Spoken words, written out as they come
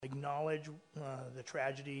acknowledge the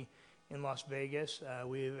tragedy in Las Vegas.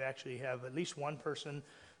 We actually have at least one person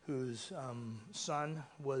whose son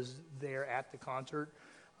was there at the concert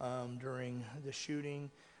during the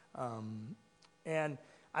shooting. And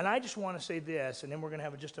I just want to say this, and then we're going to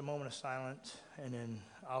have just a moment of silence, and then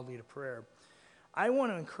I'll lead a prayer. I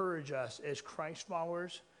want to encourage us as Christ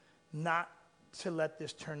followers not to let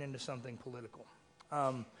this turn into something political.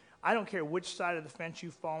 I don't care which side of the fence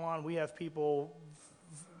you fall on. We have people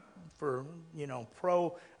for,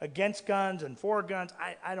 against guns and for guns.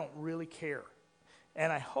 I don't really care.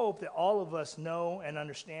 And I hope that all of us know and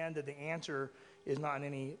understand that the answer is not in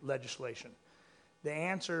any legislation. The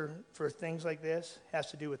answer for things like this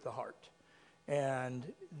has to do with the heart.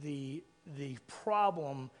 And the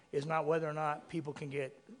problem is not whether or not people can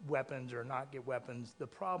get weapons or not get weapons. The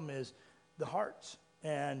problem is the hearts.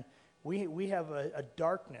 And we have a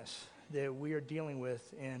darkness that we are dealing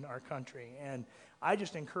with in our country. And I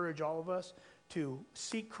just encourage all of us to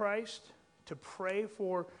seek Christ, to pray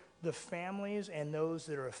for the families and those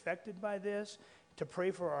that are affected by this, to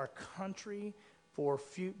pray for our country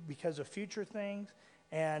because of future things,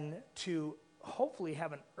 and to hopefully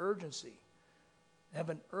have an urgency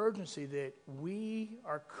that we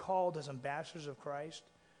are called as ambassadors of Christ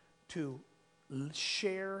to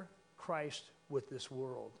share Christ with this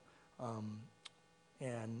world.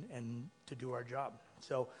 And to do our job.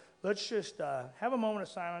 So let's just have a moment of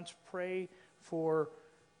silence, pray for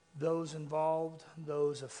those involved,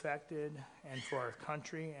 those affected, and for our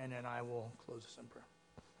country, and then I will close this in prayer.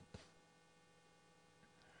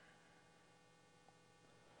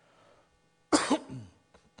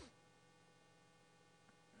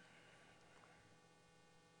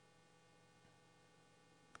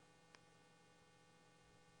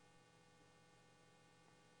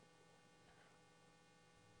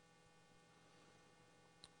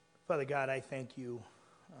 Father God, I thank you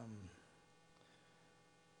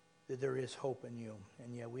that there is hope in you,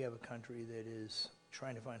 and yet we have a country that is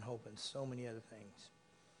trying to find hope in so many other things,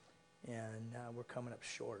 and we're coming up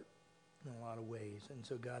short in a lot of ways. And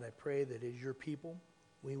so, God, I pray that as your people,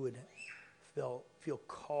 we would feel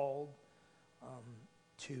called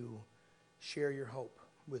to share your hope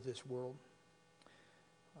with this world.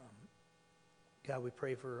 God, we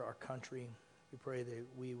pray for our country. We pray that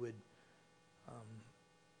we would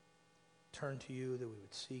turn to you, that we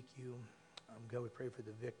would seek you. God, we pray for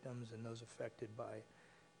the victims and those affected by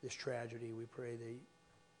this tragedy. We pray that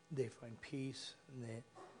they find peace and that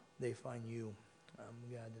they find you.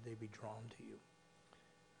 God, that they be drawn to you.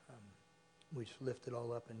 We just lift it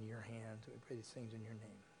all up in your hands. We pray these things in your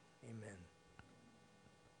name.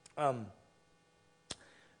 Amen.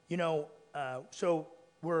 So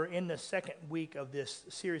we're in the second week of this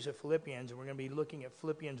series of Philippians, and we're going to be looking at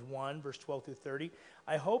Philippians 1, verse 12 through 30.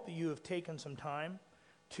 I hope that you have taken some time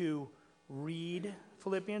to read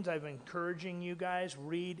Philippians. I've been encouraging you guys,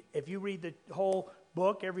 if you read the whole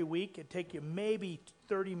book every week, it'd take you maybe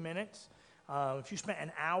 30 minutes. If you spent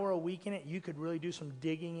an hour a week in it, you could really do some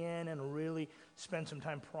digging in and really spend some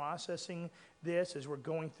time processing this as we're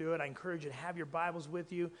going through it. I encourage you to have your Bibles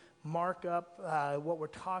with you, mark up what we're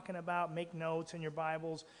talking about, make notes in your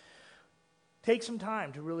Bibles. Take some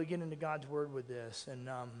time to really get into God's Word with this. And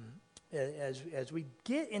as we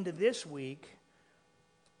get into this week,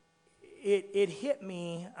 it hit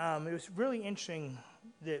me. It was really interesting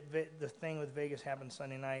that the thing with Vegas happened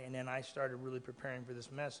Sunday night, and then I started really preparing for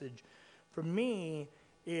this message. For me,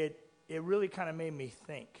 it really kind of made me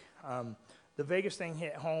think. The Vegas thing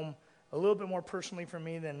hit home a little bit more personally for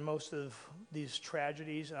me than most of these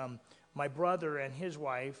tragedies. My brother and his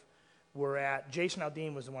wife were Jason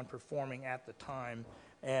Aldean was the one performing at the time,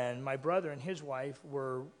 and my brother and his wife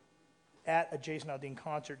were at a Jason Aldean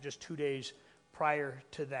concert just 2 days prior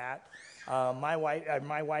to that. My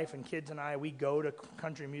wife and kids and I, we go to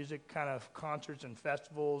country music kind of concerts and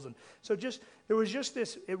festivals, and so there was just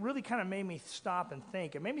this. It really kind of made me stop and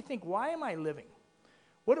think. It made me think, why am I living?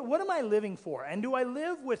 What am I living for? And do I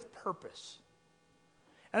live with purpose?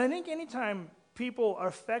 And I think anytime people are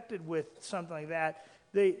affected with something like that,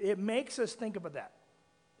 it makes us think about that.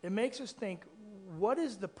 It makes us think, what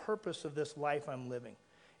is the purpose of this life I'm living?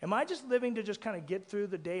 Am I just living to just kind of get through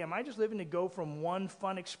the day? Am I just living to go from one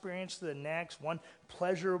fun experience to the next, one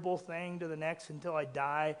pleasurable thing to the next until I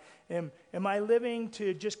die? Am I living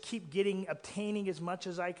to just keep obtaining as much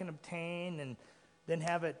as I can obtain and then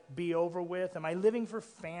have it be over with? Am I living for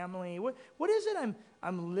family? What is it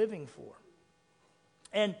I'm living for?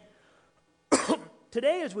 And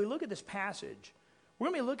today, as we look at this passage, we're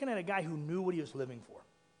going to be looking at a guy who knew what he was living for.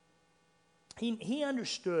 He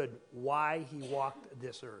understood why he walked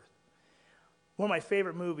this earth. One of my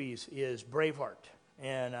favorite movies is Braveheart.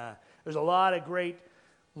 And there's a lot of great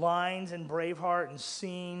lines in Braveheart and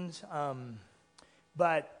scenes. And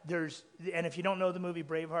if you don't know the movie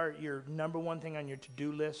Braveheart, your number one thing on your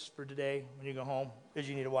to-do list for today when you go home is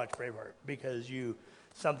you need to watch Braveheart because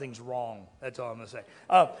something's wrong. That's all I'm going to say.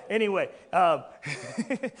 Anyway, but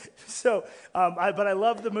I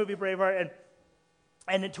love the movie Braveheart.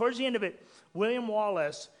 And then towards the end of it, William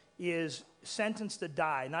Wallace is sentenced to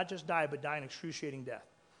die, not just die, but die an excruciating death.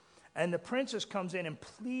 And the princess comes in and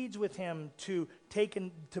pleads with him to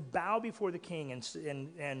bow before the king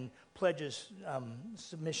and pledges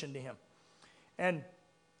submission to him. And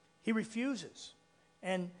he refuses.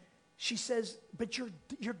 And she says, but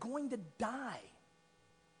you're going to die.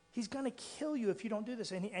 He's going to kill you if you don't do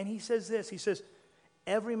this. And he says this, he says,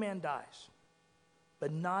 every man dies,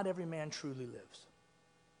 but not every man truly lives.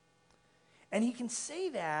 And he can say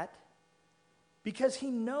that because he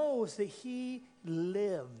knows that he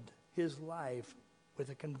lived his life with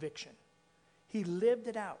a conviction. He lived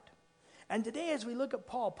it out. And today as we look at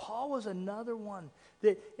Paul was another one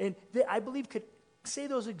that I believe could say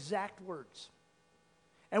those exact words.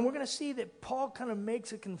 And we're going to see that Paul kind of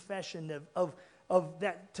makes a confession of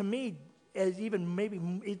that, to me, as even maybe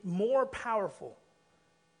more powerful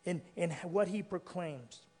in what he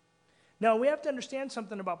proclaims. Now, we have to understand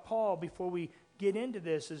something about Paul before we get into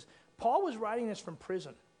this, is Paul was writing this from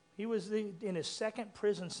prison. He was in his second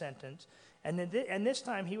prison sentence, and this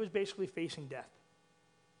time he was basically facing death.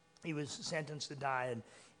 He was sentenced to die,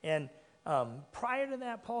 and prior to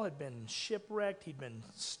that, Paul had been shipwrecked, he'd been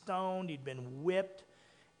stoned, he'd been whipped,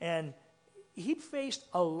 and he'd faced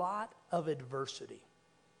a lot of adversity.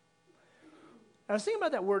 I was thinking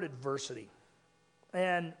about that word adversity,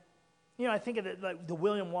 and I think of the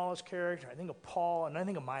William Wallace character, I think of Paul, and I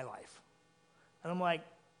think of my life. And I'm like,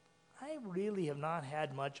 I really have not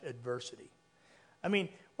had much adversity. I mean,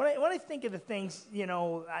 when I think of the things,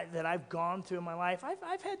 that I've gone through in my life,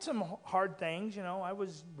 I've had some hard things. I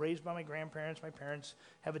was raised by my grandparents. My parents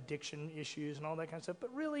have addiction issues and all that kind of stuff.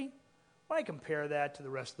 But really, when I compare that to the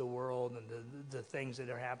rest of the world and the things that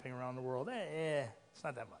are happening around the world, it's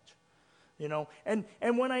not that much.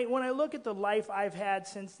 And when I look at the life I've had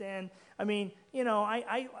since then, I mean,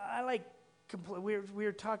 I like, we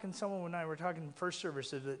were talking, someone and I were talking in first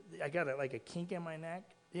service, I got a kink in my neck,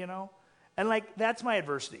 and that's my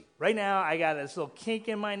adversity. Right now, I got this little kink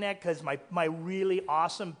in my neck because my really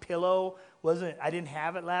awesome pillow I didn't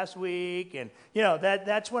have it last week, and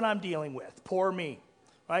that's what I'm dealing with. Poor me,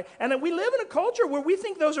 right? And then we live in a culture where we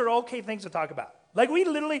think those are okay things to talk about. We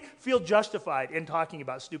literally feel justified in talking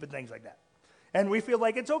about stupid things like that. And we feel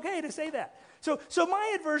like it's okay to say that. So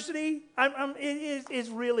my adversity is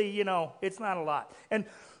really, it's not a lot. And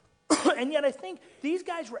and yet I think these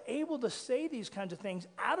guys were able to say these kinds of things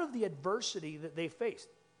out of the adversity that they faced.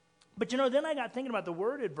 But then I got thinking about the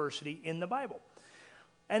word adversity in the Bible.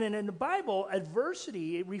 And in the Bible,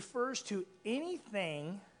 adversity, it refers to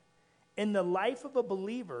anything in the life of a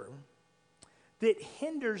believer that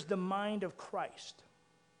hinders the mind of Christ.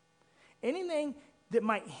 Anything that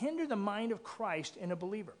might hinder the mind of Christ in a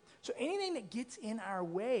believer. So anything that gets in our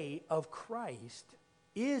way of Christ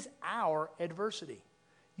is our adversity.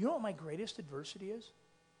 You know what my greatest adversity is?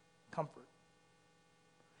 Comfort.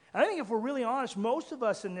 And I think if we're really honest, most of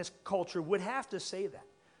us in this culture would have to say that.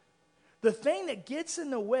 The thing that gets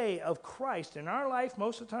in the way of Christ in our life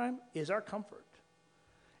most of the time is our comfort,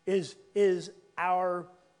 is our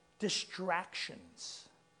distractions.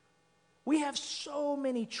 We have so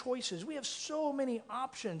many choices. We have so many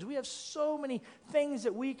options. We have so many things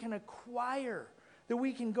that we can acquire, that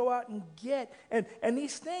we can go out and get. And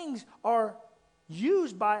these things are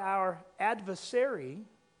used by our adversary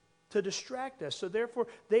to distract us. So therefore,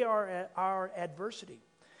 they are our adversity.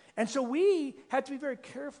 And so we have to be very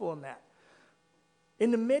careful in that.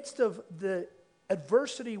 In the midst of the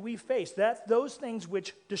adversity we face, those things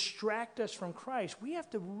which distract us from Christ, we have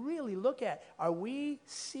to really look at, are we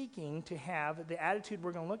seeking to have the attitude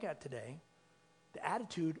we're going to look at today, the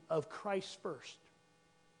attitude of Christ first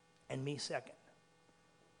and me second.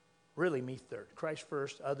 Really me third. Christ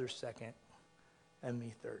first, others second, and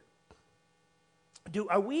me third.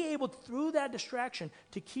 Are we able, through that distraction,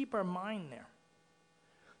 to keep our mind there?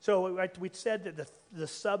 So we said that the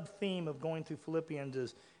sub-theme of going through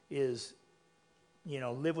Philippians is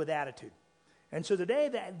live with attitude. And so today,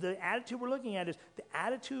 the attitude we're looking at is the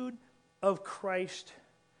attitude of Christ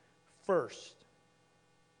first.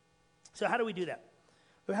 So how do we do that?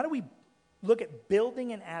 How do we look at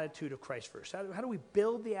building an attitude of Christ first? How do we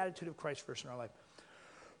build the attitude of Christ first in our life?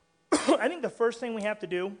 I think the first thing we have to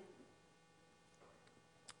do,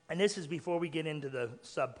 and this is before we get into the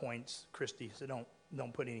sub-points, Christy, so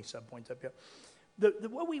don't put any sub-points up here.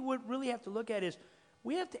 what we would really have to look at is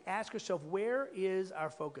we have to ask ourselves, where is our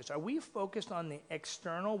focus? Are we focused on the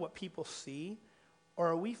external, what people see, or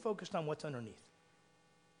are we focused on what's underneath?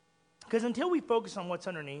 Because until we focus on what's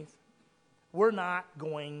underneath, we're not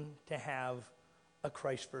going to have a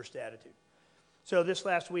Christ-first attitude. So this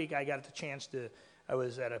last week, I got the chance I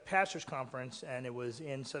was at a pastor's conference, and it was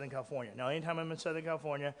in Southern California. Now, anytime I'm in Southern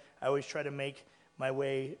California, I always try to make my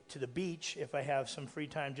way to the beach if I have some free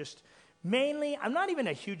time. Just mainly, I'm not even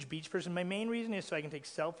a huge beach person. My main reason is so I can take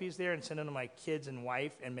selfies there and send them to my kids and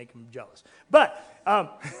wife and make them jealous. But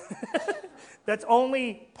that's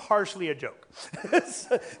only partially a joke.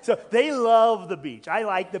 So they love the beach. I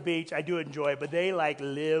like the beach. I do enjoy it, but they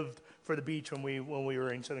lived for the beach when we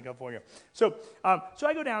were in Southern California. So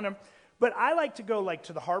I go down there, but I like to go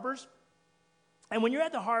to the harbors. And when you're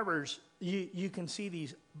at the harbors, you can see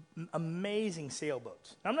these amazing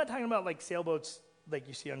sailboats. Now, I'm not talking about sailboats like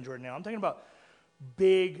you see on Jordan now. I'm talking about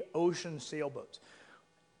big ocean sailboats.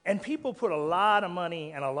 And people put a lot of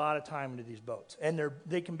money and a lot of time into these boats. And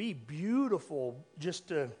they can be beautiful just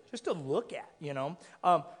to look at,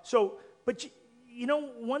 But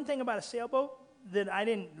one thing about a sailboat that I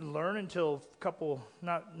didn't learn until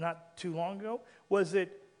not too long ago was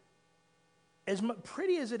that as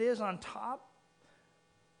pretty as it is on top,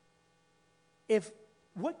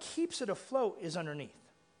 what keeps it afloat is underneath.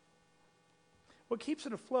 What keeps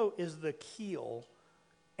it afloat is the keel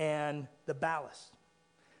and the ballast.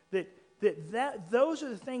 Those are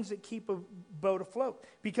the things that keep a boat afloat.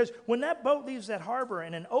 Because when that boat leaves that harbor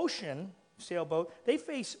in an ocean sailboat, they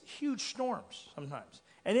face huge storms sometimes.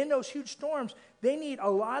 And in those huge storms, they need a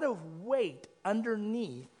lot of weight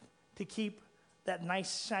underneath to keep that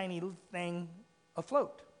nice shiny thing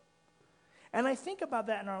afloat. And I think about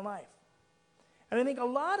that in our life. And I think a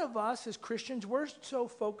lot of us as Christians, we're so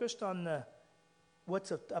focused on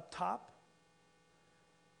what's up top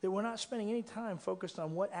that we're not spending any time focused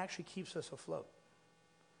on what actually keeps us afloat.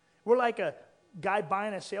 We're like a guy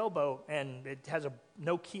buying a sailboat and it has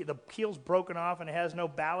no keel, the keel's broken off and it has no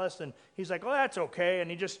ballast, and he's like, oh, that's okay, and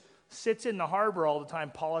he just sits in the harbor all the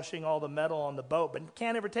time polishing all the metal on the boat, but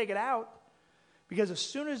can't ever take it out because as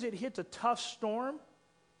soon as it hits a tough storm,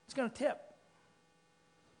 it's going to tip.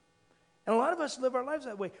 And a lot of us live our lives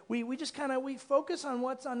that way. We just we focus on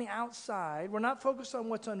what's on the outside. We're not focused on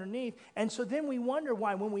what's underneath. And so then we wonder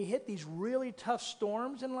why when we hit these really tough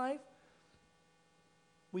storms in life,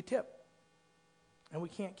 we tip. And we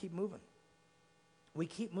can't keep moving. We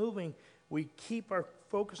keep moving. We keep our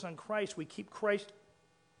focus on Christ. We keep Christ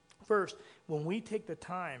first when we take the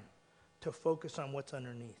time to focus on what's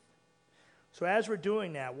underneath. So as we're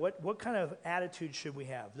doing that, what kind of attitude should we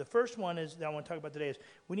have? The first one is that I want to talk about today is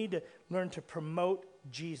we need to learn to promote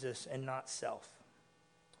Jesus and not self.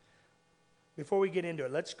 Before we get into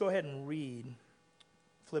it, let's go ahead and read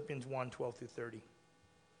Philippians 1:12 through 30. It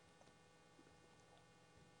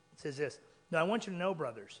says this, now I want you to know,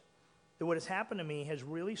 brothers, that what has happened to me has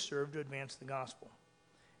really served to advance the gospel.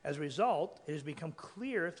 As a result, it has become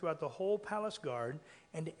clear throughout the whole palace guard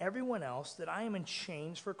and to everyone else that I am in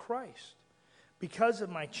chains for Christ. Because of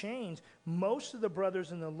my chains, most of the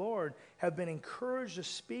brothers in the Lord have been encouraged to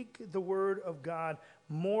speak the word of God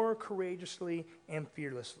more courageously and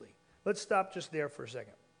fearlessly. Let's stop just there for a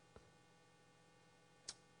second.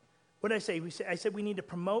 What did I say? I said we need to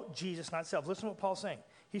promote Jesus, not self. Listen to what Paul's saying.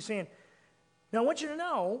 He's saying, now I want you to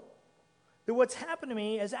know that what's happened to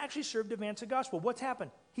me has actually served to advance the gospel. What's happened?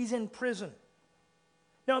 He's in prison.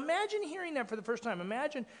 Now imagine hearing that for the first time.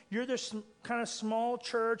 Imagine you're this kind of small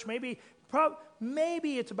church, maybe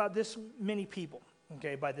it's about this many people,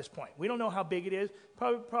 okay, by this point. We don't know how big it is,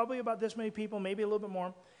 probably about this many people, maybe a little bit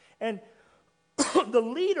more. And the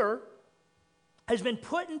leader has been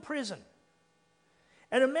put in prison.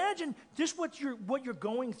 And imagine just what you're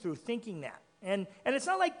going through thinking that. And it's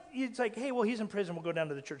not like, hey, well, he's in prison, we'll go down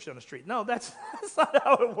to the church down the street. No, that's not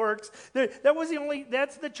how it works.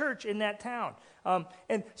 That's the church in that town.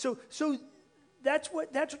 And so that's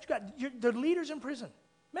what you got. The leader's in prison.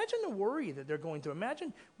 Imagine the worry that they're going through.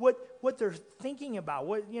 Imagine what they're thinking about,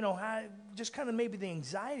 just kind of maybe the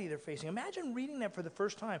anxiety they're facing. Imagine reading that for the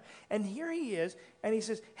first time. And here he is, and he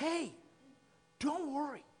says, hey, don't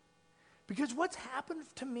worry. Because what's happened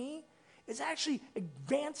to me is actually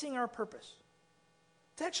advancing our purpose.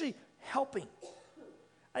 It's actually helping.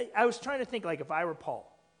 I was trying to think if I were Paul.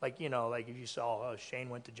 If you saw Shane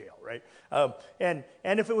went to jail, right? And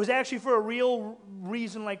if it was actually for a real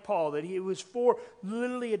reason like Paul, that he was for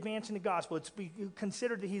literally advancing the gospel, it's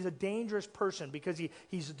considered that he's a dangerous person because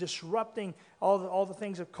he's disrupting all the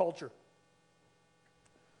things of culture.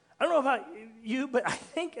 I don't know about you, but I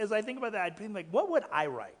think as I think about that, I'd be like, what would I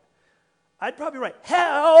write? I'd probably write,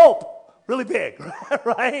 help, really big,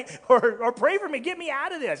 right? Or pray for me, get me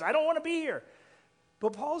out of this. I don't want to be here.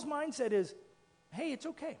 But Paul's mindset is, hey, it's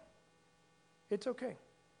okay. It's okay.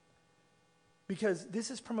 Because this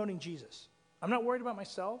is promoting Jesus. I'm not worried about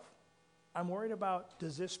myself. I'm worried about,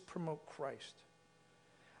 does this promote Christ?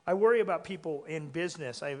 I worry about people in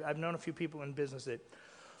business. I've known a few people in business that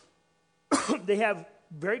they have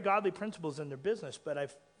very godly principles in their business, but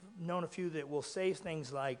I've known a few that will say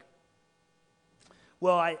things like,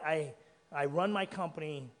 well, I run my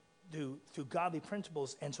company through godly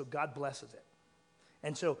principles, and so God blesses it.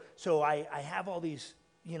 And so I have all these,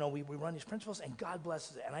 we run these principles, and God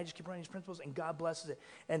blesses it. And I just keep running these principles, and God blesses it.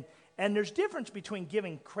 And there's difference between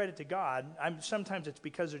giving credit to God. Sometimes it's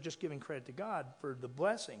because they're just giving credit to God for the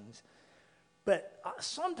blessings. But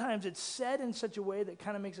sometimes it's said in such a way that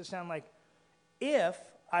kind of makes it sound like, if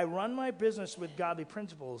I run my business with godly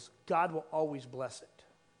principles, God will always bless it.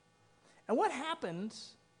 And what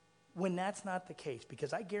happens when that's not the case?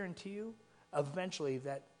 Because I guarantee you, eventually,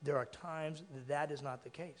 that there are times that is not the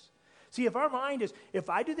case. See, if our mind is, if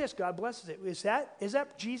I do this, God blesses it. Is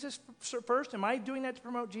that Jesus first? Am I doing that to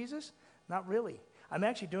promote Jesus? Not really. I'm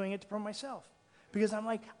actually doing it to promote myself. Because I'm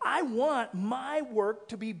like, I want my work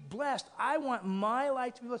to be blessed. I want my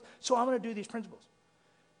life to be blessed. So I'm going to do these principles.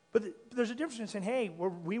 But there's a difference in saying, hey,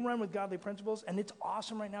 we run with godly principles, and it's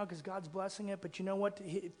awesome right now because God's blessing it, but you know what?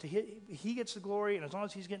 He gets the glory, and as long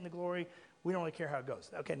as he's getting the glory, we don't really care how it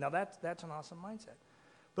goes. Okay, now that's an awesome mindset.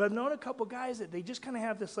 But I've known a couple guys that they just kind of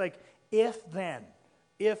have this like if-then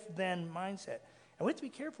mindset. And we have to be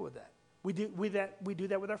careful with that. We do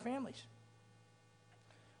that with our families.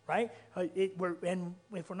 Right? And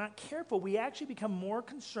if we're not careful, we actually become more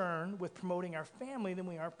concerned with promoting our family than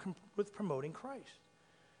we are with promoting Christ.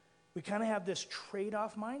 We kind of have this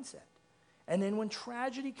trade-off mindset. And then when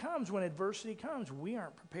tragedy comes, when adversity comes, we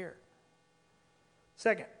aren't prepared.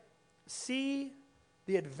 Second, see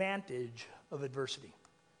the advantage of adversity.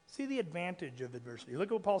 See the advantage of adversity.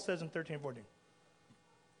 Look at what Paul says in 13 and 14.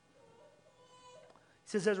 He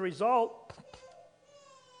says, as a result,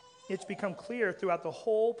 it's become clear throughout the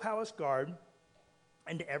whole palace guard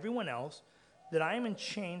and to everyone else that I am in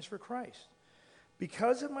chains for Christ.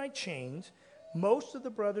 Because of my chains, most of the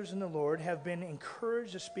brothers in the Lord have been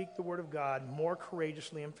encouraged to speak the word of God more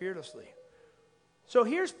courageously and fearlessly. So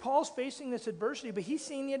here's Paul's facing this adversity, but he's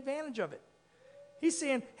seeing the advantage of it. He's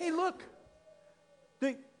saying, hey, look,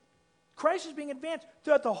 Christ is being advanced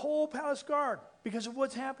throughout the whole palace guard because of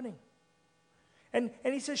what's happening. And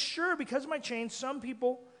he says, sure, because of my chains, some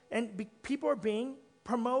people are being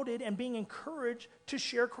promoted and being encouraged to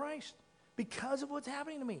share Christ because of what's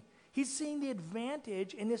happening to me. He's seeing the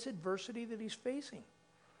advantage in this adversity that he's facing.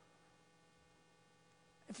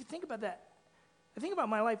 If you think about that, I think about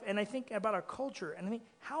my life and I think about our culture and I think,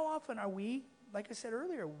 how often are we, like I said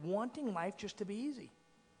earlier, wanting life just to be easy?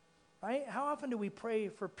 Right? How often do we pray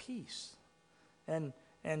for peace and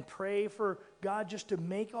pray for God just to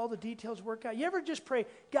make all the details work out? You ever just pray,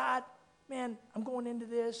 God, man, I'm going into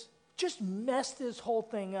this. Just mess this whole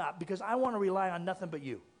thing up because I want to rely on nothing but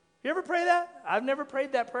you. You ever pray that? I've never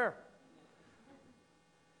prayed that prayer.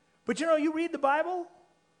 But you read the Bible,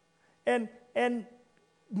 and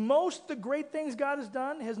most of the great things God has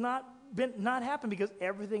done has not happened because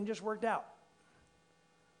everything just worked out.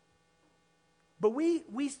 But we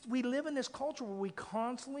live in this culture where we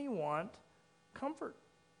constantly want comfort.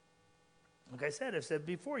 Like I said, I've said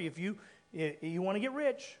before, if you want to get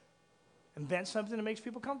rich, invent something that makes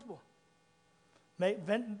people comfortable.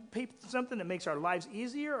 Invent something that makes our lives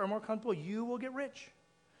easier or more comfortable, you will get rich.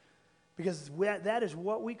 Because that is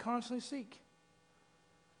what we constantly seek.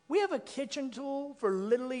 We have a kitchen tool for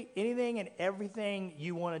literally anything and everything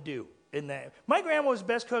you want to do. In that. My grandma was the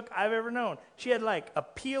best cook I've ever known. She had like a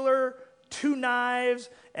peeler, 2 knives,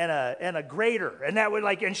 and a grater. And that would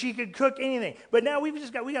and she could cook anything. But now we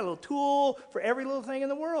got a little tool for every little thing in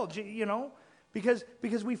the world, because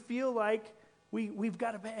we feel like we've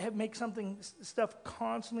got to make stuff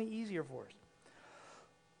constantly easier for us.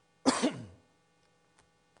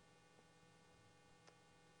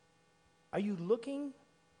 Are you looking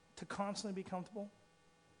to constantly be comfortable?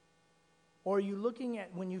 Or are you looking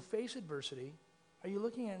at, when you face adversity, are you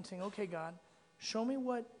looking at it and saying, okay, God, show me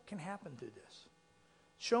what can happen through this.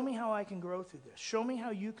 Show me how I can grow through this. Show me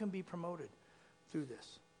how you can be promoted through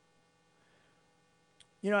this.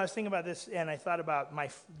 I was thinking about this, and I thought about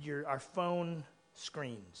our phone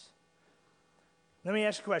screens. Let me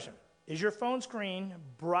ask you a question. Is your phone screen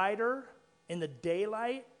brighter in the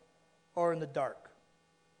daylight or in the dark?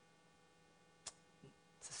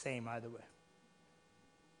 It's the same either way.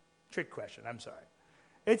 Trick question, I'm sorry.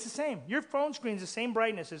 It's the same. Your phone screen is the same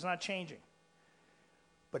brightness. It's not changing.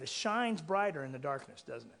 but it shines brighter in the darkness,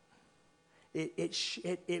 doesn't it?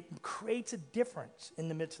 It creates a difference in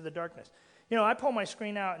the midst of the darkness. You know, I pull my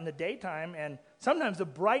screen out in the daytime, and sometimes the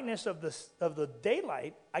brightness of the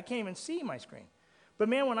daylight, I can't even see my screen. But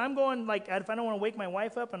man, when I'm going, like, if I don't want to wake my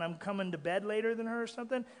wife up and I'm coming to bed later than her or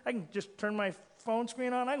something, I can just turn my phone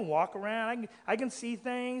screen on. I can walk around. I can see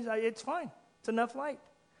things. It's fine. It's enough light.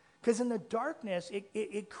 Because in the darkness,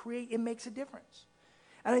 it makes a difference.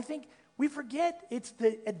 And I think we forget it's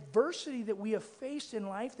the adversity that we have faced in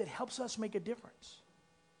life that helps us make a difference.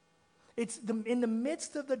 It's in the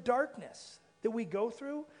midst of the darkness that we go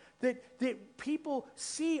through that people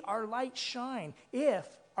see our light shine if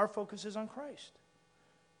our focus is on Christ.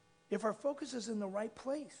 If our focus is in the right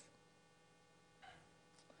place.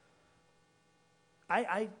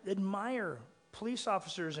 I admire police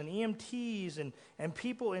officers and EMTs and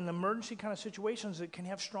people in emergency kind of situations that can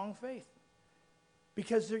have strong faith.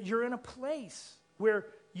 Because you're in a place where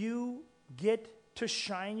you get to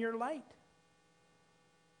shine your light.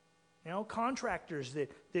 You know, contractors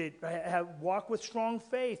that walk with strong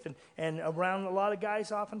faith and around a lot of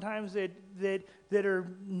guys oftentimes that are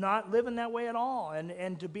not living that way at all.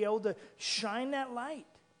 And to be able to shine that light,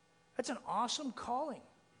 that's an awesome calling.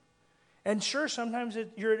 And sure, sometimes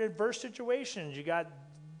you're in adverse situations. You got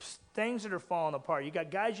things that are falling apart. You got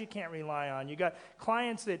guys you can't rely on. You got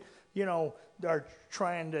clients that, you know, are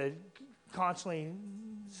trying to constantly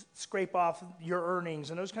scrape off your earnings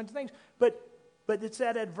and those kinds of things. But it's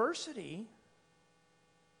that adversity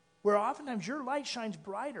where oftentimes your light shines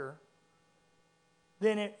brighter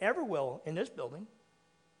than it ever will in this building.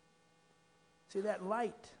 See, that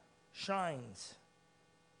light shines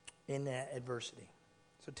in that adversity.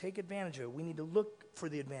 So take advantage of it. We need to look for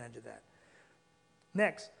the advantage of that.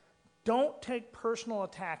 Next, don't take personal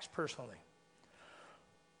attacks personally.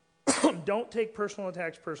 Don't take personal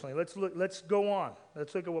attacks personally. Let's go on.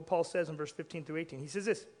 Let's look at what Paul says in verse 15 through 18. He says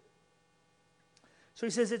this. So he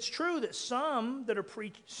says, it's true that some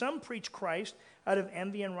preach Christ out of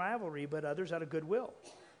envy and rivalry, but others out of goodwill.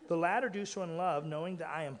 The latter do so in love, knowing that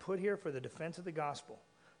I am put here for the defense of the gospel.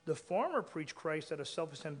 The former preach Christ out of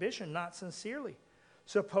selfish ambition, not sincerely,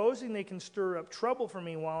 supposing they can stir up trouble for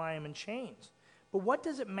me while I am in chains. But what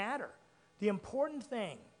does it matter? The important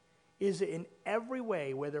thing is that in every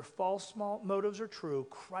way, whether false motives or true,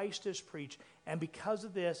 Christ is preached, and because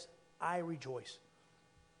of this, I rejoice.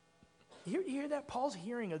 You hear that? Paul's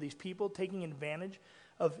hearing of these people taking advantage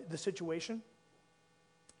of the situation.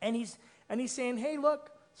 And he's saying, hey,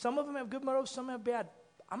 look, some of them have good motives, some have bad.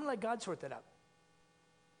 I'm going to let God sort that out.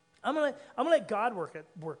 I'm going to let God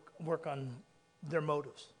work on their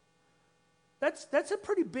motives. That's a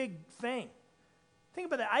pretty big thing. Think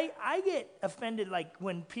about that. I get offended like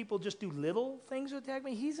when people just do little things to attack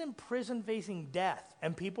me. He's in prison facing death,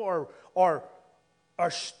 and people are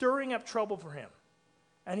stirring up trouble for him.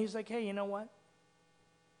 And he's like, hey, you know what?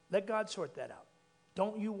 Let God sort that out.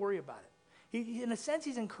 Don't you worry about it. He, in a sense,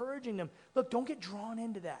 he's encouraging them. Look, don't get drawn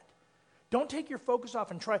into that. Don't take your focus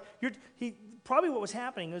off and try. Probably what was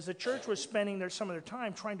happening is the church was spending some of their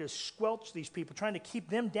time trying to squelch these people, trying to keep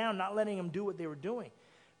them down, not letting them do what they were doing.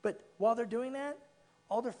 But while they're doing that,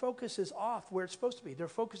 all their focus is off where it's supposed to be. Their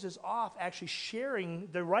focus is off actually sharing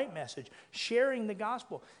the right message, sharing the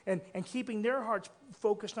gospel, and keeping their hearts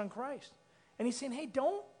focused on Christ. And he's saying, hey,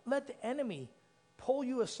 don't let the enemy pull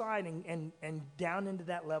you aside and down into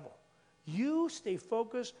that level. You stay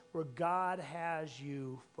focused where God has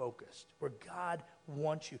you focused, where God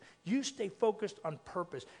wants you. You stay focused on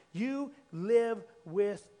purpose. You live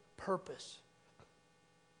with purpose.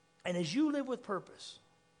 And as you live with purpose,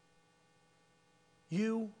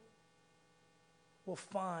 you will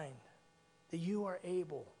find that you are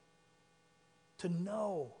able to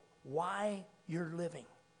know why you're living.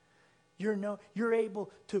 You're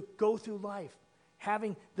able to go through life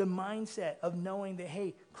having the mindset of knowing that,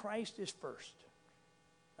 hey, Christ is first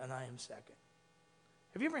and I am second.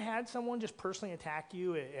 Have you ever had someone just personally attack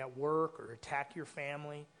you at work or attack your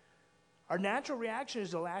family? Our natural reaction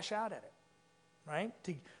is to lash out at it, right?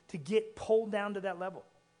 To get pulled down to that level.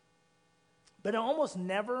 But it almost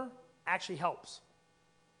never actually helps.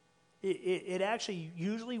 It actually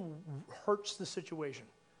usually hurts the situation.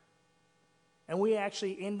 And we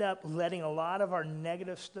actually end up letting a lot of our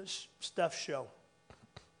negative stuff show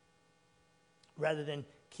rather than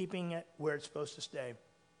keeping it where it's supposed to stay.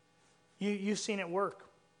 You've seen it work.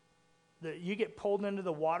 You get pulled into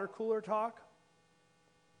the water cooler talk.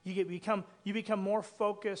 You become more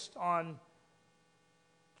focused on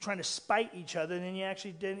trying to spite each other than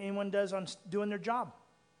anyone does on doing their job.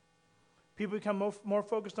 People become more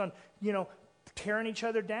focused on, tearing each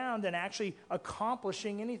other down than actually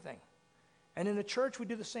accomplishing anything. And in the church, we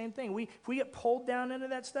do the same thing. If we get pulled down into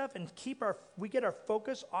that stuff and we get our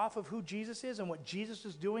focus off of who Jesus is and what Jesus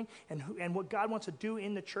is doing and what God wants to do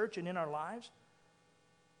in the church and in our lives,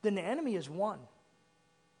 then the enemy is won.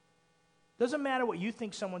 Doesn't matter what you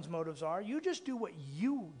think someone's motives are. You just do what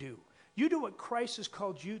you do. You do what Christ has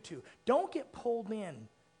called you to. Don't get pulled in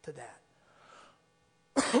to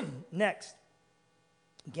that. Next,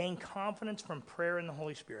 gain confidence from prayer in the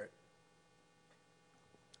Holy Spirit.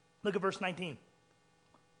 Look at verse 19.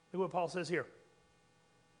 Look what Paul says here.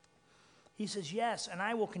 He says, yes, and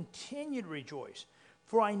I will continue to rejoice,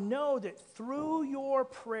 for I know that through your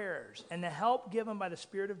prayers and the help given by the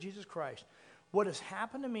Spirit of Jesus Christ, what has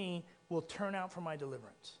happened to me will turn out for my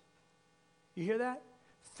deliverance. You hear that?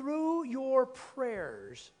 Through your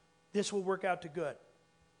prayers, this will work out to good.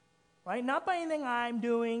 Right? Not by anything I'm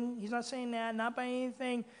doing. He's not saying that. Not by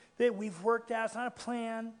anything that we've worked out. It's not a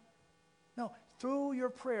plan. No, through your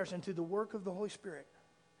prayers and through the work of the Holy Spirit.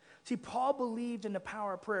 See, Paul believed in the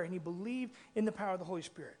power of prayer, and he believed in the power of the Holy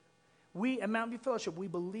Spirit. We, at Mountain View Fellowship, we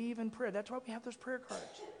believe in prayer. That's why we have those prayer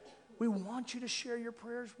cards. We want you to share your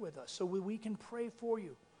prayers with us so we can pray for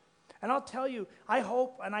you. And I'll tell you, I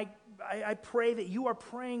hope and I pray that you are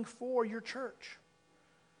praying for your church,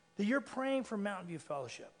 that you're praying for Mountain View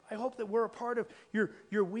Fellowship. I hope that we're a part of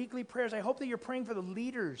your weekly prayers. I hope that you're praying for the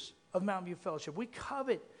leaders of Mountain View Fellowship. We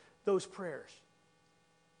covet those prayers.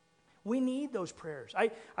 We need those prayers.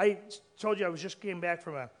 I told you I was just getting back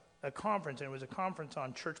from a conference, and it was a conference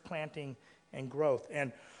on church planting and growth.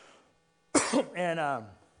 And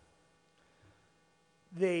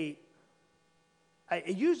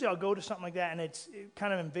usually I'll go to something like that, and it's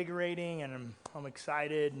kind of invigorating, and I'm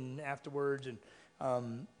excited, and afterwards,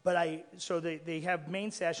 so they have main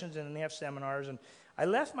sessions, and then they have seminars, and I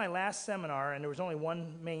left my last seminar, and there was only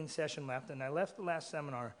one main session left, and I left the last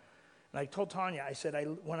seminar, and I told Tanya, I said,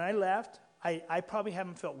 when I left, I probably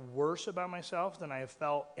haven't felt worse about myself than I have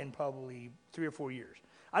felt in probably 3 or 4 years.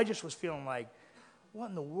 I just was feeling like, what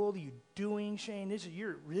in the world are you doing, Shane? This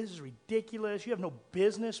is ridiculous. You have no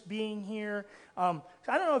business being here. I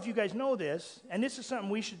don't know if you guys know this, and this is something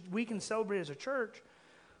we can celebrate as a church,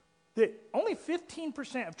 that only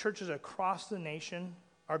 15% of churches across the nation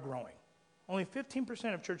are growing. Only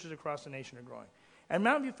 15% of churches across the nation are growing. And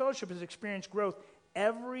Mountain View Fellowship has experienced growth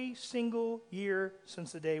every single year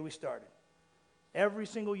since the day we started. Every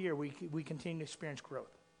single year we continue to experience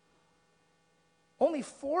growth. Only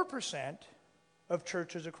 4% of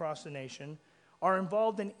churches across the nation are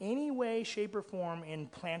involved in any way, shape, or form in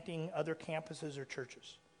planting other campuses or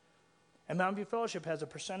churches. And Mountain View Fellowship has a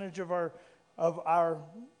percentage of our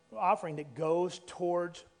offering that goes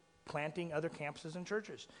towards planting other campuses and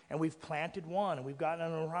churches. And we've planted one, and we've gotten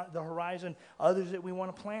on the horizon others that we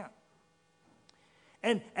want to plant.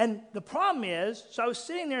 And the problem is, so I was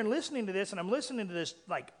sitting there and listening to this, and I'm listening to this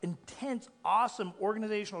like intense, awesome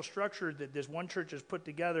organizational structure that this one church has put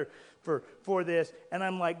together for this, and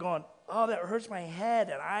I'm like going, oh, that hurts my head,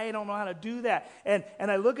 and I don't know how to do that. And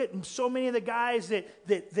I look at so many of the guys that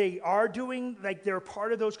they are doing, like they're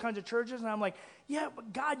part of those kinds of churches, and I'm like, yeah,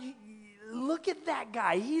 but God, look at that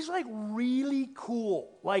guy. He's like really cool.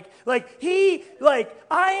 I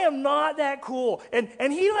am not that cool.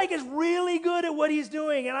 And he like is really good at what he's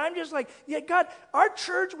doing. And I'm just like, yeah, God, our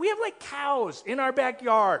church, we have like cows in our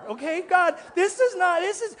backyard. Okay, God,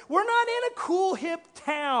 we're not in a cool hip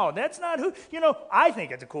town. That's not who, I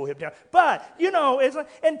think it's a cool hip town. But, it's like,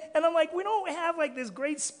 and I'm like, we don't have like this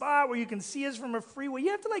great spot where you can see us from a freeway.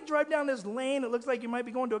 You have to like drive down this lane. It looks like you might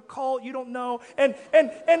be going to a cult. You don't know. And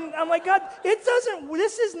I'm like, God,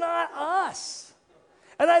 this is not us.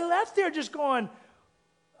 And I left there just going,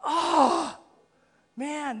 oh,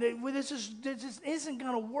 man, this isn't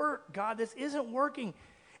going to work, God. This isn't working.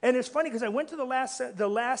 And it's funny because I went to the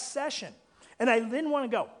last session, and I didn't want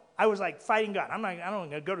to go. I was like fighting God. I'm not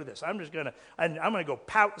going to go to this. I'm going to go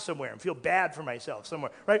pout somewhere and feel bad for myself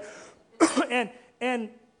somewhere, right? and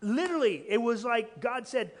literally, it was like God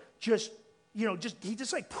said, he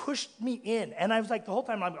just like pushed me in. And I was like, the whole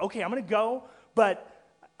time, I'm okay, I'm going to go. But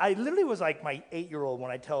I literally was like my 8-year-old when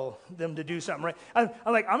I tell them to do something, right? I'm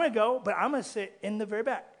like, I'm going to go, but I'm going to sit in the very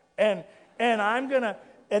back. And I'm going to,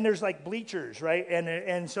 and there's like bleachers, right?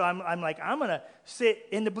 And so I'm like, I'm going to sit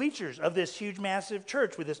in the bleachers of this huge, massive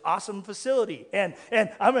church with this awesome facility. And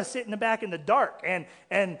I'm going to sit in the back in the dark. And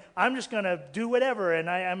I'm just going to do whatever. And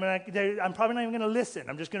I'm probably not even going to listen.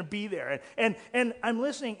 I'm just going to be there. And I'm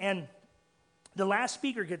listening, and the last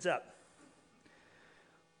speaker gets up.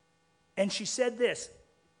 And she said this.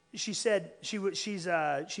 She said she's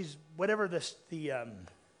whatever the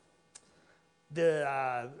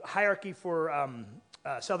hierarchy for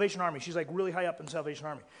Salvation Army. She's like really high up in Salvation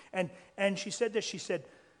Army. And she said this, she said,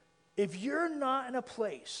 if you're not in a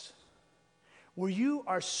place where you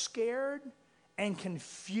are scared and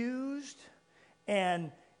confused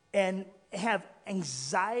and have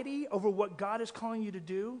anxiety over what God is calling you to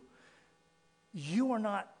do, you are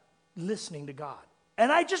not listening to God.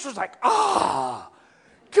 And I just was like,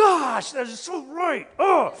 gosh, that is so right.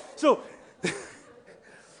 So,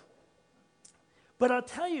 but I'll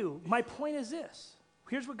tell you, my point is this.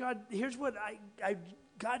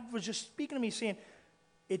 God was just speaking to me saying,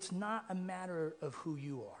 it's not a matter of who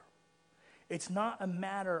you are. It's not a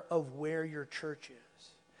matter of where your church is.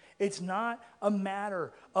 It's not a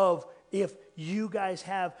matter of if you guys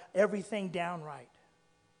have everything down right.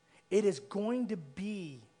 It is going to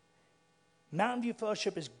be, Mountain View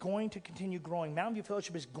Fellowship is going to continue growing. Mountain View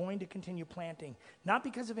Fellowship is going to continue planting. Not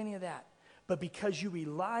because of any of that, but because you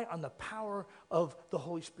rely on the power of the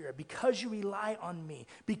Holy Spirit, because you rely on me,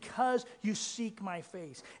 because you seek my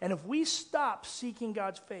face. And if we stop seeking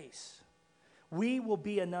God's face, we will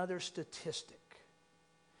be another statistic.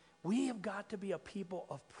 We have got to be a people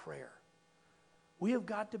of prayer. We have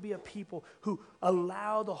got to be a people who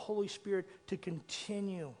allow the Holy Spirit to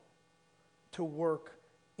continue to work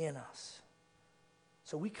in us.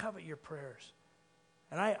 So we covet your prayers.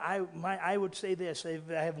 And I would say this, if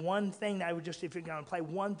I have one thing that I would just, if you're going to apply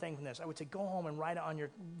one thing from this, I would say go home and write it on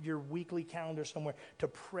your weekly calendar somewhere to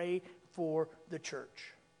pray for the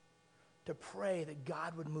church. To pray that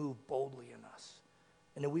God would move boldly in us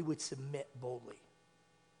and that we would submit boldly.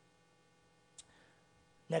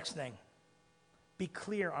 Next thing, be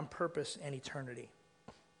clear on purpose and eternity.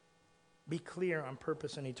 Be clear on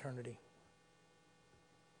purpose and eternity.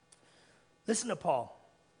 Listen to Paul.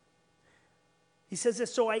 He says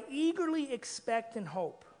this, so I eagerly expect and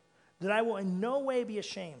hope that I will in no way be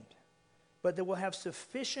ashamed, but that we'll have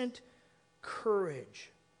sufficient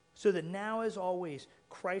courage so that now as always,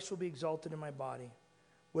 Christ will be exalted in my body,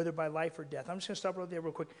 whether by life or death. I'm just going to stop right there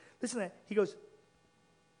real quick. Listen to that. He goes,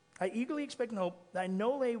 I eagerly expect and hope that I in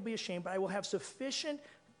no way will be ashamed, but I will have sufficient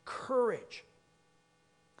courage.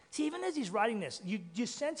 See, even as he's writing this, you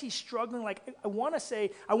sense he's struggling. Like, I want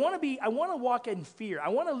to walk in fear. I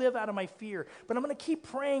want to live out of my fear, but I'm going to keep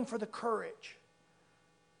praying for the courage.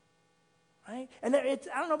 Right? And I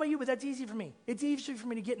don't know about you, but that's easy for me. It's easy for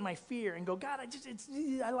me to get in my fear and go, God,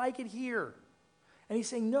 I like it here. And he's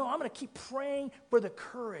saying, no, I'm going to keep praying for the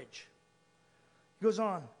courage. He goes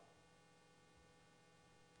on.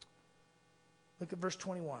 Look at verse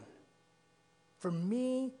 21. For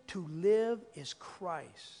me to live is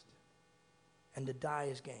Christ, and to die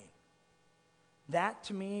is gain. That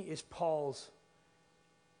to me is Paul's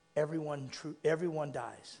everyone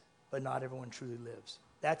dies, but not everyone truly lives.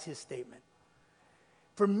 That's his statement.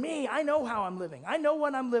 For me, I know how I'm living. I know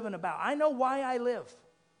what I'm living about. I know why I live.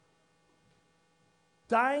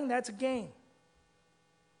 Dying, that's a gain.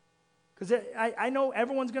 Because I know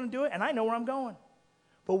everyone's going to do it, and I know where I'm going.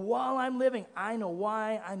 But while I'm living, I know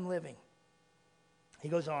why I'm living. He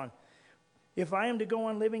goes on, if I am to go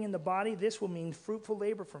on living in the body, this will mean fruitful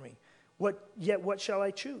labor for me. Yet what shall I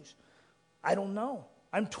choose? I don't know.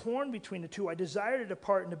 I'm torn between the two. I desire to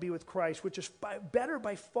depart and to be with Christ, which is better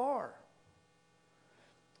by far.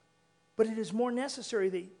 But it is more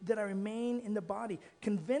necessary that I remain in the body.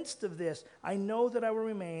 Convinced of this, I know that I will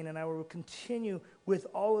remain and I will continue with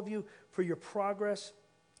all of you for your progress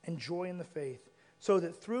and joy in the faith, so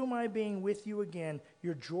that through my being with you again,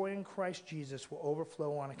 your joy in Christ Jesus will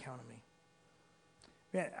overflow on account of me.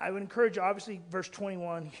 Man, I would encourage you, obviously, verse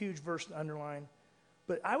 21, huge verse to underline,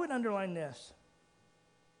 but I would underline this.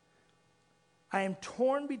 I am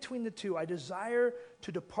torn between the two. I desire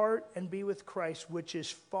to depart and be with Christ, which is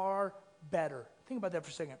far better. Think about that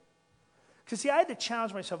for a second. Because, see, I had to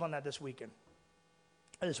challenge myself on that this week.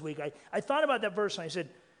 I thought about that verse and I said,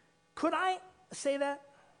 could I say that?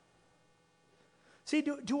 See,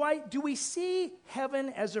 do we see heaven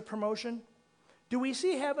as a promotion? Do we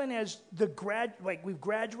see heaven as like we've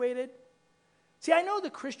graduated? See, I know the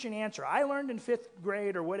Christian answer. I learned in 5th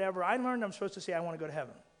grade or whatever, I'm supposed to say I want to go to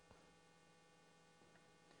heaven.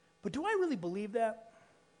 But do I really believe that?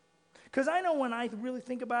 Because I know when I really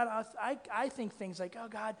think about it, I think things like, oh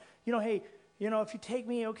God, hey, if you take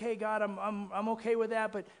me, okay, God, I'm okay with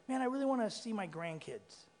that, but man, I really want to see my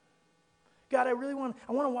grandkids. God, I want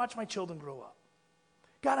to watch my children grow up.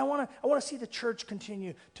 God, I want to see the church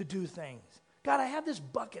continue to do things. God, I have this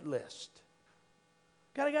bucket list.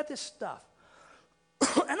 God, I got this stuff.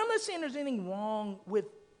 And I'm not saying there's anything wrong with,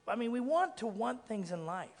 we want things in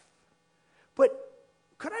life. But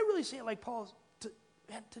could I really say it like Paul,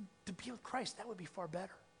 to be with Christ, that would be far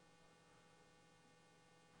better.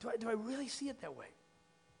 Do I really see it that way?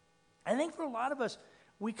 I think for a lot of us,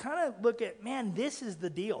 we kind of look at, man, this is the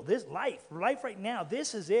deal. This life right now,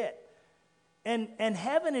 this is it. And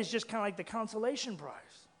heaven is just kind of like the consolation prize.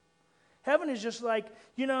 Heaven is just like,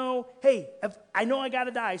 hey, if I know I got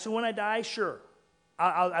to die, so when I die, sure,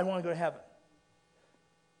 I want to go to heaven.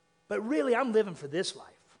 But really, I'm living for this life.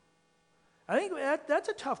 I think that's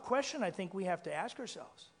a tough question I think we have to ask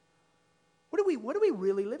ourselves. What are we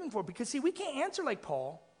really living for? Because, see, we can't answer like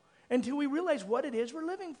Paul until we realize what it is we're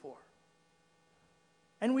living for.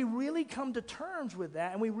 And we really come to terms with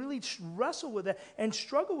that, and we really wrestle with that and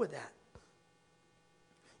struggle with that.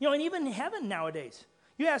 And even heaven nowadays,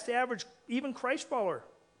 you ask the average, even Christ follower,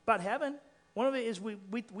 about heaven. One of it is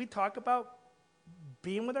we talk about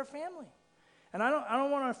being with our family. And I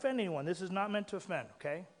don't want to offend anyone. This is not meant to offend,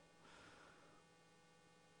 okay?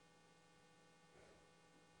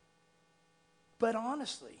 But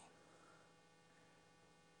honestly,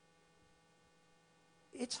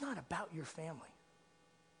 it's not about your family.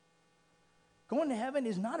 Going to heaven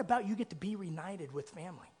is not about you get to be reunited with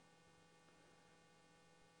family.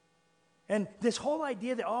 And this whole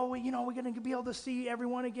idea that, we're going to be able to see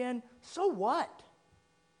everyone again, so what?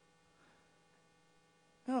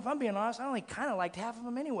 If I'm being honest, I only kind of liked half of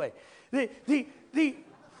them anyway. What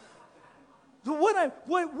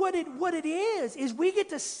it is we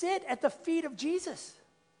get to sit at the feet of Jesus.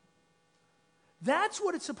 That's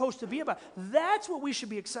what it's supposed to be about. That's what we should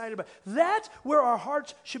be excited about. That's where our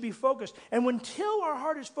hearts should be focused. And until our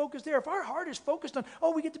heart is focused there, if our heart is focused on,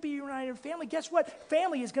 we get to be united in family, guess what?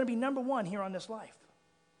 Family is going to be number one here on this life.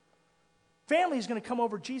 Family is going to come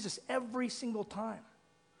over Jesus every single time.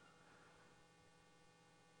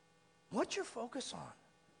 What's your focus on?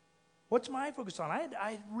 What's my focus on?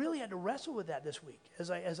 I really had to wrestle with that this week as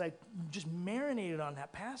I just marinated on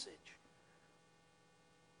that passage.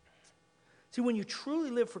 See, when you truly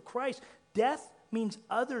live for Christ, death means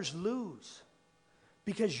others lose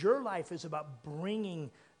because your life is about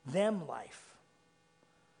bringing them life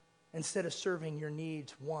instead of serving your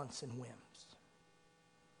needs, wants, and whims.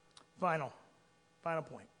 Final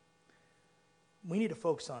point. We need to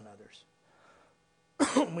focus on others.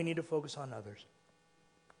 We need to focus on others.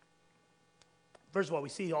 First of all, we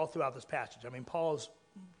see all throughout this passage. Paul's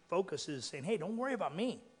focus is saying, hey, don't worry about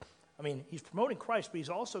me. He's promoting Christ, but he's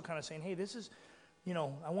also kind of saying, hey, this is,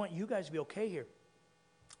 I want you guys to be okay here.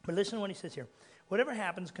 But listen to what he says here. Whatever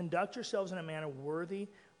happens, conduct yourselves in a manner worthy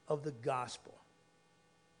of the gospel.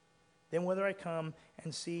 Then whether I come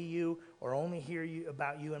and see you or only hear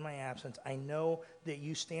about you in my absence, I know that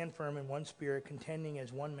you stand firm in one spirit, contending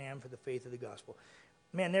as one man for the faith of the gospel.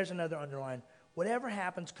 Man, there's another underline. Whatever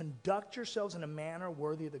happens, conduct yourselves in a manner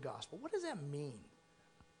worthy of the gospel. What does that mean?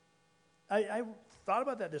 I thought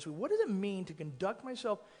about that this week. What does it mean to conduct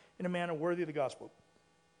myself in a manner worthy of the gospel?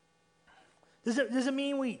 Does it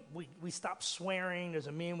mean we stop swearing? Does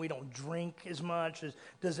it mean we don't drink as much?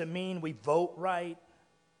 Does it mean we vote right?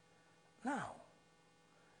 No.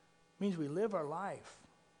 It means we live our life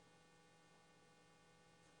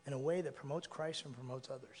in a way that promotes Christ and promotes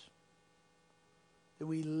others. That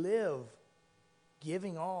we live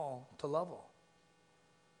giving all to love all.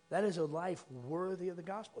 That is a life worthy of the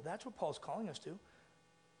gospel. That's what Paul's calling us to.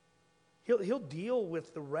 He'll deal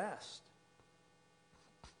with the rest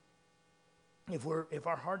if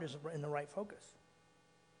our heart is in the right focus.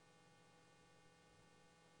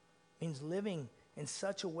 It means living in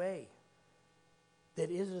such a way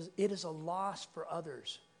that it is a loss for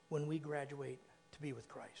others when we graduate to be with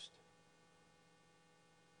Christ.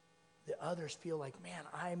 That others feel like, man,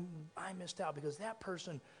 I missed out because that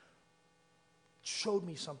person showed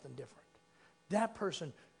me something different. That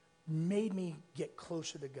person made me get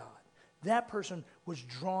closer to God. That person was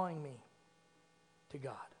drawing me to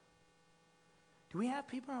God. Do we have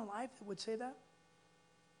people in our life that would say that?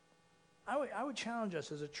 I would challenge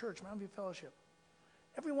us as a church, Mountain View Fellowship.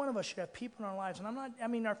 Every one of us should have people in our lives.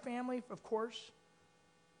 And our family, of course.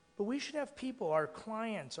 But we should have people, our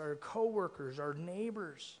clients, our coworkers, our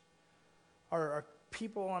neighbors, our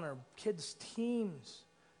people on our kids' teams,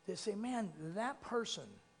 that say, man, that person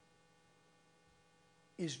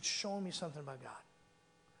is showing me something about God.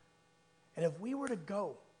 And if we were to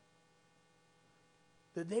go,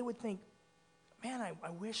 that they would think, man, I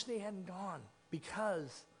wish they hadn't gone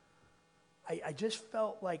because I just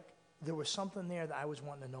felt like there was something there that I was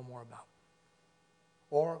wanting to know more about.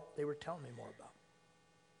 Or they were telling me more about.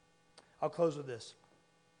 I'll close with this.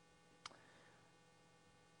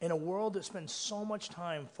 In a world that spends so much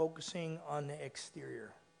time focusing on the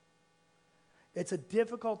exterior, it's a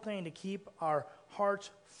difficult thing to keep our hearts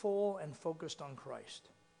full and focused on Christ.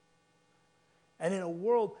 And in a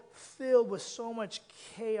world filled with so much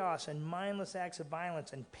chaos and mindless acts of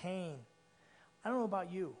violence and pain, I don't know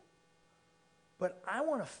about you, but I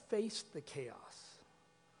want to face the chaos.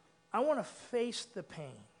 I want to face the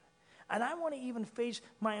pain. And I want to even face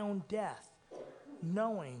my own death,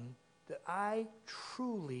 knowing that I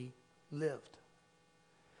truly lived.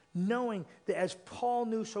 Knowing that, as Paul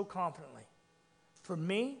knew so confidently, for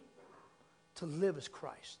me, to live is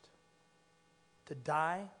Christ. To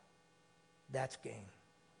die, that's gain.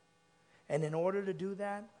 And in order to do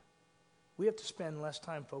that, we have to spend less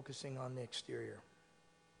time focusing on the exterior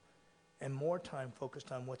and more time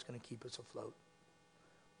focused on what's going to keep us afloat.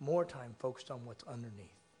 More time focused on what's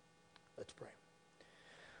underneath. Let's pray.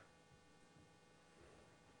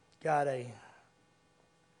 God,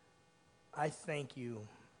 I thank you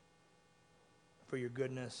for your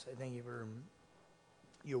goodness. I thank you for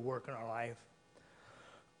your work in our life.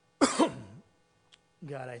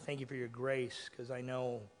 God, I thank you for your grace, because I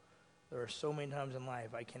know there are so many times in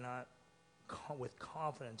life I cannot with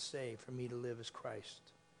confidence say for me to live as Christ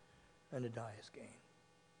and to die as gain.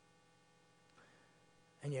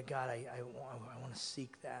 And yet, God, I want to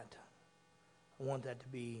seek that. I want that to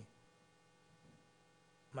be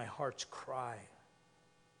my heart's cry.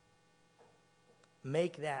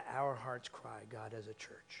 Make that our heart's cry, God, as a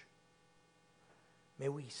church. May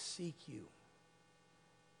we seek you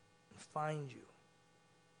and find you.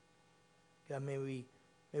 God, may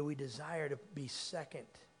we desire to be second,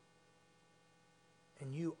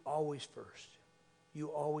 and you always first. You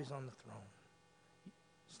always on the throne.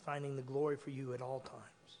 Finding the glory for you at all times.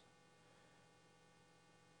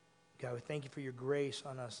 God, we thank you for your grace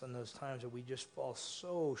on us in those times that we just fall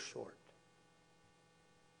so short.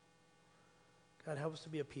 God, help us to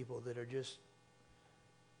be a people that are just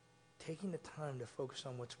taking the time to focus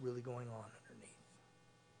on what's really going on underneath,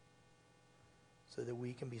 so that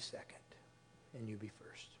we can be second and you be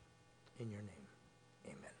first. In your name.